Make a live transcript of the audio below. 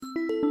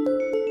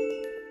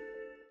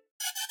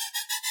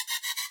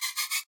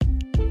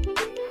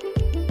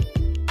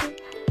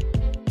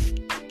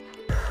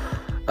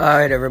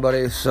Alright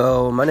everybody,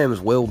 so my name is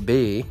Will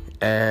B,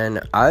 and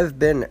I've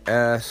been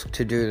asked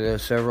to do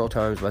this several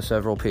times by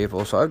several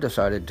people, so I've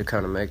decided to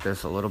kind of make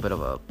this a little bit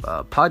of a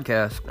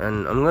podcast,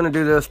 and I'm going to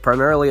do this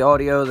primarily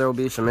audio. There will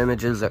be some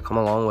images that come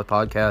along with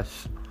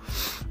podcasts,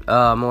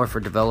 more for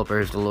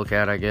developers to look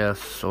at, I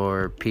guess,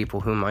 or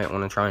people who might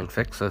want to try and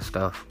fix this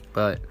stuff,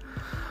 but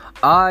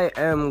I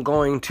am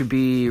going to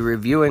be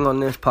reviewing on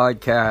this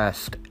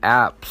podcast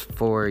apps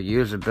for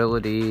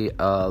usability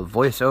of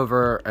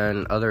VoiceOver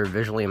and other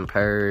visually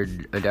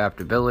impaired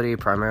adaptability,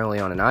 primarily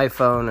on an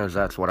iPhone, as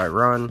that's what I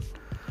run.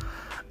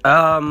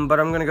 But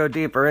I'm going to go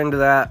deeper into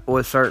that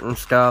with certain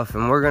stuff,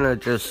 and we're going to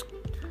just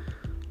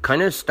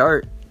kind of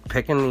start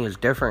picking these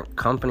different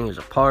companies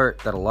apart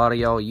that a lot of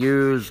y'all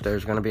use.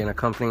 There's going to be an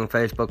accompanying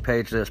Facebook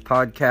page to this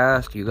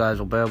podcast. You guys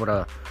will be able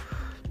to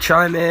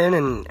chime in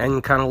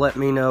and kind of let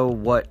me know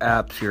what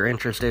apps you're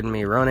interested in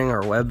me running,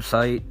 or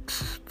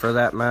websites for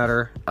that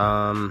matter.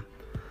 We're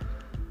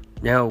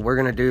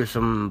going to do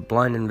some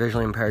blind and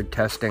visually impaired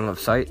testing of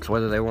sites,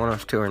 whether they want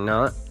us to or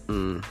not.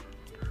 And,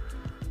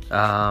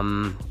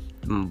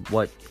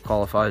 what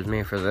qualifies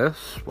me for this?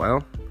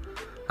 Well,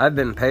 I've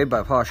been paid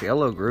by Posh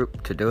Yellow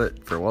Group to do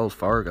it for Wells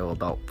Fargo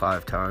about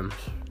 5 times.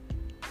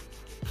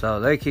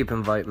 So they keep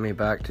inviting me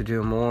back to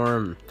do more,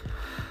 and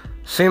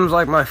seems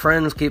like my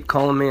friends keep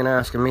calling me and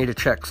asking me to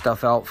check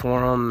stuff out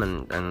for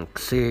them and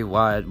see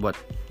what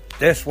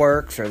this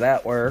works or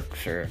that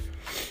works, or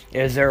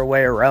is there a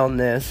way around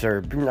this,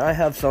 or I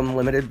have some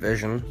limited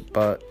vision,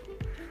 but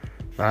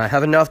I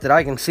have enough that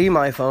I can see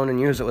my phone and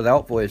use it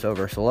without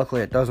VoiceOver, so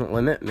luckily it doesn't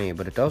limit me,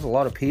 but it does a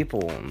lot of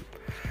people. And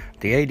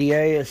the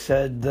ADA has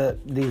said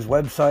that these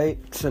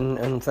websites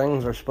and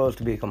things are supposed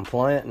to be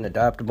compliant and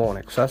adaptable and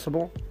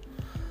accessible.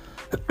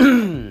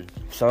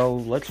 So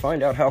let's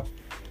find out how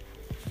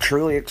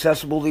truly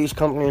accessible these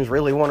companies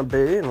really want to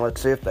be, and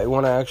let's see if they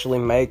want to actually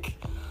make,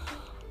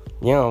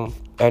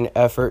 an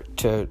effort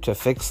to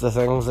fix the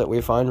things that we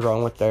find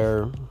wrong with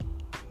their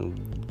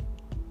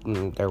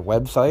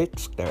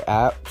websites, their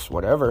apps,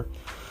 whatever.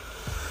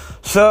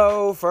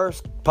 So,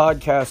 first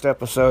podcast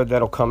episode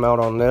that'll come out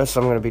on this,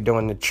 I'm going to be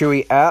doing the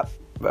Chewy app.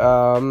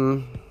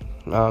 I've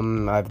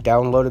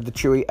downloaded the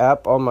Chewy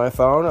app on my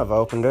phone. I've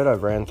opened it.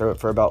 I've ran through it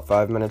for about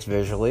 5 minutes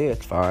visually.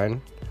 It's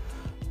fine.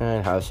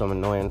 And it has some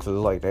annoyances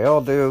like they all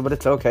do, but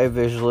it's okay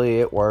visually,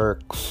 it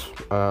works.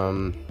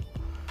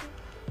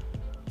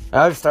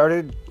 I've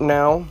started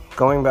now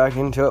going back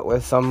into it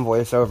with some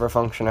VoiceOver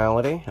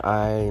functionality.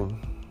 I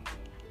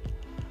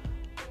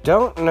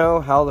don't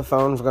know how the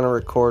phone's going to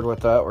record with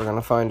that. We're going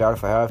to find out.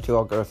 If I have to,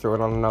 I'll go through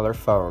it on another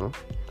phone.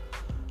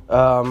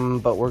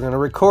 But we're going to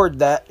record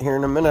that here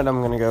in a minute.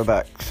 I'm going to go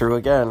back through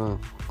again.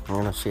 I'm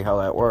going to see how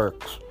that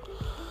works.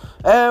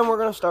 And we're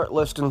going to start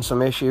listing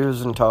some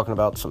issues and talking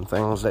about some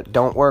things that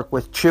don't work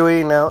with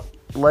Chewy. Now,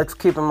 let's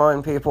keep in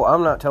mind, people,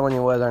 I'm not telling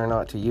you whether or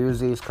not to use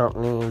these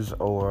companies,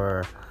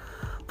 or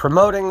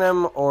promoting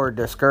them, or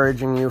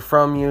discouraging you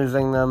from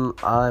using them.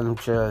 I'm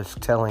just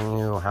telling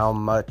you how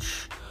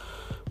much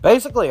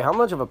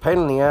of a pain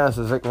in the ass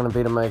is it going to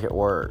be to make it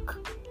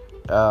work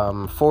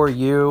for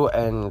you,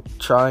 and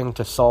trying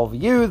to solve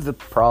you the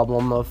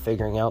problem of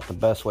figuring out the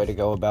best way to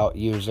go about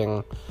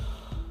using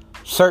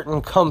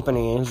certain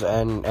companies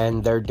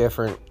and their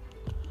different,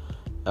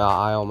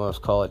 I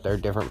almost call it their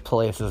different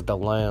places to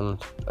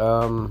land.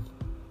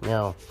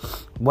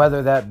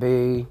 Whether that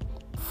be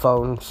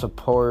phone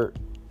support,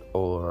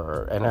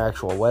 or an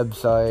actual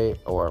website,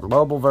 or a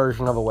mobile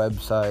version of a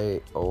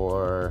website,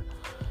 or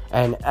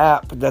an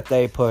app that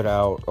they put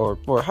out,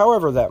 or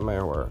however that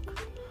may work.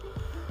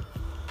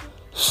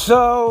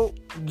 So,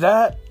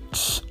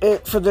 that's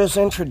it for this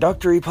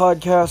introductory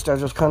podcast. I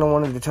just kind of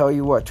wanted to tell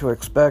you what to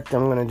expect.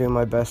 I'm going to do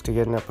my best to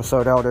get an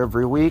episode out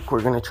every week.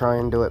 We're going to try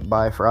and do it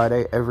by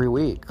Friday every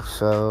week.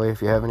 So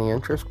if you have any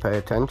interest, pay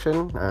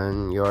attention.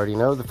 And you already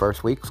know the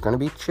first week's going to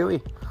be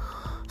Chewy.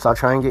 So I'll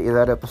try and get you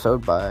that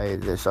episode by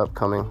this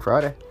upcoming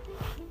Friday.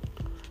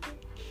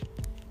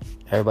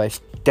 Everybody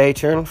stay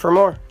tuned for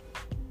more.